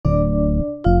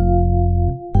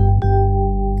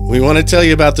we want to tell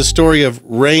you about the story of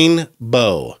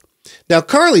Rainbow. Now,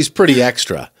 Karley's pretty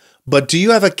extra, but do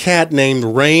you have a cat named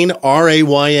Rain,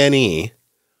 R-A-Y-N-E,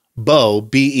 Beau,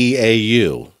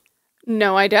 B-E-A-U?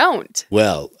 No, I don't.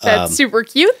 Well, that's super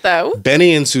cute, though.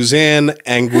 Benny and Suzanne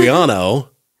Anguiano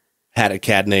had a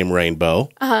cat named Rainbow.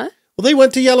 Uh-huh. Well, they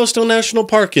went to Yellowstone National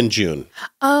Park in June.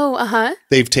 Oh, uh-huh.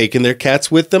 They've taken their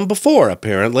cats with them before,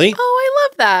 apparently. Oh, I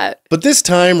love that. But this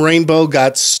time, Rainbow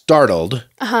got startled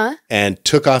and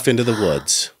took off into the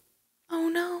woods. Oh,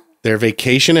 no. Their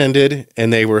vacation ended,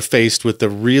 and they were faced with the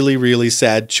really, really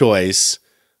sad choice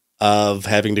of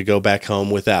having to go back home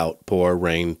without poor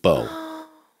Rainbow.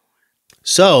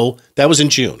 So, that was in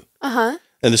June. Uh-huh.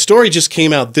 And the story just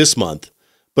came out this month,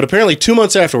 but apparently 2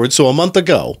 months afterwards, so a month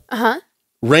ago,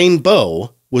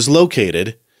 Rainbow was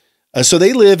located. So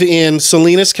they live in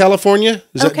Salinas, California.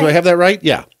 Do I have that right?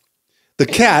 Yeah. The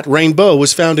cat, Rainbow,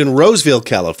 was found in Roseville,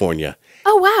 California.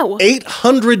 Oh, wow.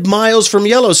 800 miles from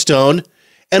Yellowstone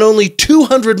and only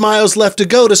 200 miles left to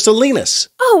go to Salinas.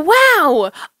 Oh,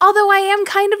 wow. Although I am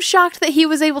kind of shocked that he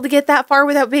was able to get that far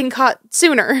without being caught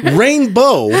sooner.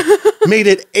 Rainbow made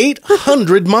it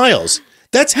 800 miles.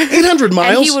 That's 800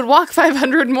 miles. And he would walk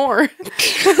 500 more.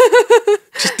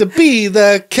 Just to be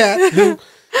the cat who...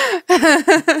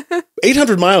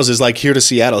 800 miles is like here to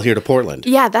Seattle, here to Portland.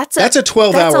 Yeah, that's a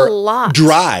 12-hour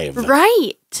drive.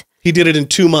 Right. He did it in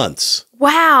 2 months.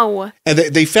 Wow. And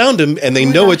they found him, and they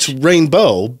know it's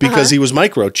Rainbow because he was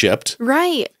microchipped.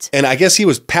 Right. And I guess he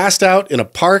was passed out in a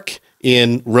park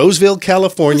in Roseville,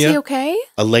 California. Was he okay?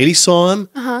 A lady saw him.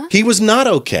 He was not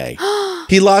okay.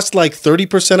 He lost like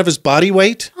 30% of his body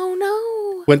weight. Oh,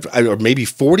 no. Went, or maybe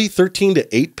 13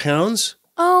 to 8 pounds.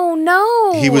 Oh,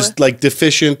 no. He was like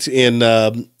deficient in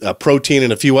protein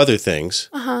and a few other things.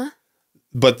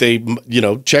 But they,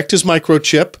 checked his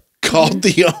microchip, called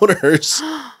the owners.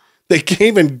 They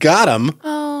came and got him.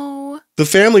 Oh. The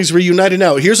family's reunited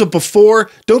now. Here's a before.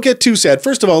 Don't get too sad.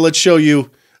 First of all, let's show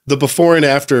you the before and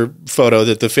after photo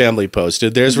that the family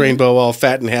posted. There's Rainbow all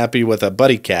fat and happy with a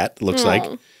buddy cat, looks like.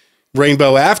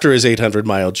 Rainbow after his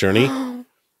 800-mile journey.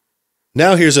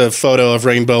 Now here's a photo of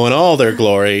Rainbow in all their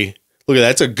glory. Look at that.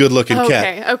 That's a good-looking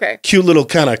cat. Okay. Cute little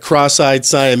kind of cross-eyed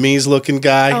Siamese-looking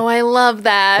guy. Oh, I love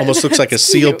that. Almost looks like a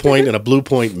seal point and a blue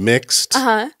point mixed.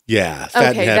 Yeah,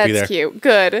 fat and happy there. That's cute.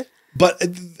 Good. But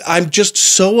I'm just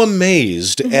so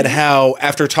amazed at how,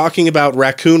 after talking about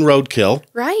raccoon roadkill,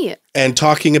 and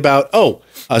talking about,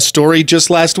 a story just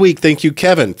last week. Thank you,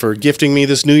 Kevin, for gifting me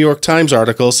this New York Times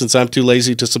article since I'm too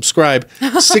lazy to subscribe.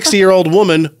 60-year-old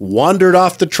woman wandered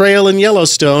off the trail in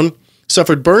Yellowstone,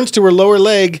 suffered burns to her lower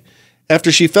leg after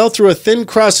she fell through a thin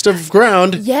crust of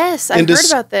ground. Yes, I've heard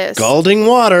about this. Scalding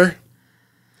water.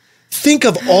 Think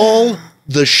of all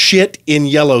the shit in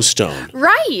Yellowstone.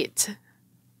 Right.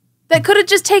 That could have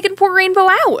just taken poor Rainbow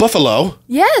out. Buffalo.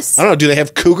 Yes. I don't know. Do they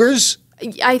have cougars?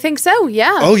 I think so,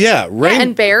 yeah. Oh, yeah. Rain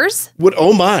and bears.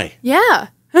 Oh, my. Yeah.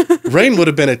 Rain would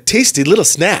have been a tasty little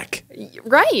snack.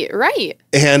 Right.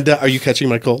 And are you catching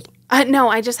my cold? No,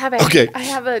 I just have I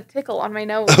have a tickle on my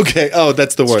nose. Okay. Oh,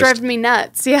 that's the worst. It drives me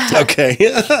nuts. Yeah. Okay.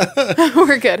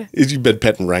 We're good. You've been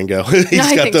petting Rango. He's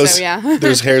I got think those, so, yeah.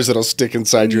 those hairs that'll stick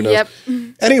inside your nose.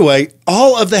 Yep. Anyway,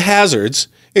 all of the hazards,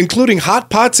 including hot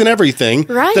pots and everything,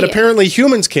 that apparently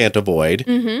humans can't avoid.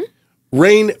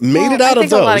 Rain made it out of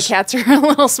those. A lot of cats are a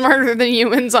little smarter than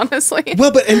humans, honestly.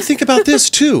 Well, and think about this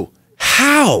too.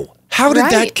 How? How did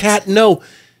that cat know?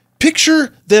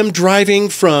 Picture them driving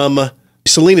from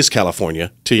Salinas,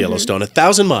 California to Yellowstone,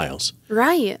 1,000 miles.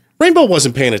 Right. Rainbow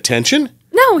wasn't paying attention.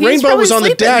 No, Rainbow was on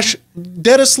the dash,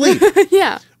 dead asleep.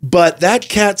 Yeah. But that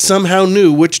cat somehow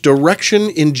knew which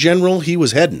direction in general he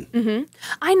was heading.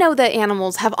 I know that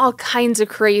animals have all kinds of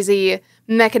crazy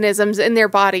mechanisms in their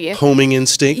body. Homing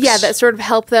instincts. Yeah, that sort of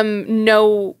help them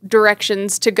know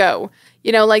directions to go.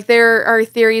 Like there are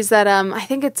theories that I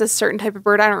think it's a certain type of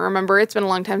bird. I don't remember. It's been a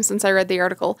long time since I read the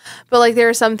article. But like there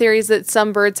are some theories that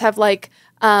some birds have like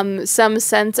some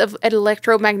sense of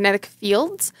electromagnetic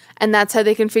fields, and that's how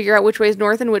they can figure out which way is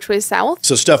north and which way is south.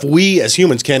 So stuff we as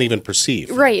humans can't even perceive.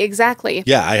 Right, exactly.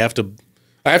 Yeah, I have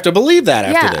to believe that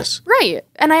after this. Right.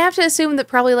 And I have to assume that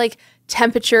probably like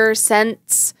temperature,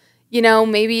 scents,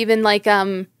 maybe even like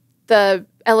the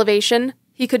elevation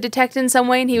he could detect in some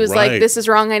way, and he was like, this is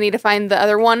wrong, I need to find the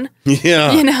other one.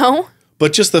 Yeah.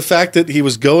 But just the fact that he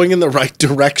was going in the right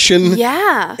direction.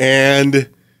 Yeah. And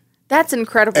that's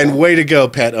incredible. And way to go,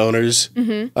 pet owners.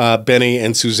 Benny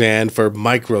and Suzanne, for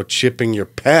microchipping your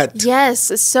pet.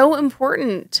 Yes, it's so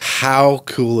important. How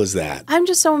cool is that? I'm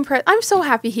just so impressed. I'm so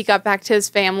happy he got back to his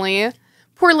family.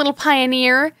 Poor little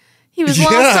pioneer. He was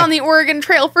lost on the Oregon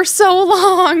Trail for so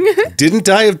long. Didn't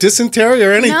die of dysentery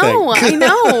or anything. No, I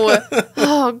know.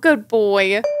 Oh, good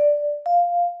boy.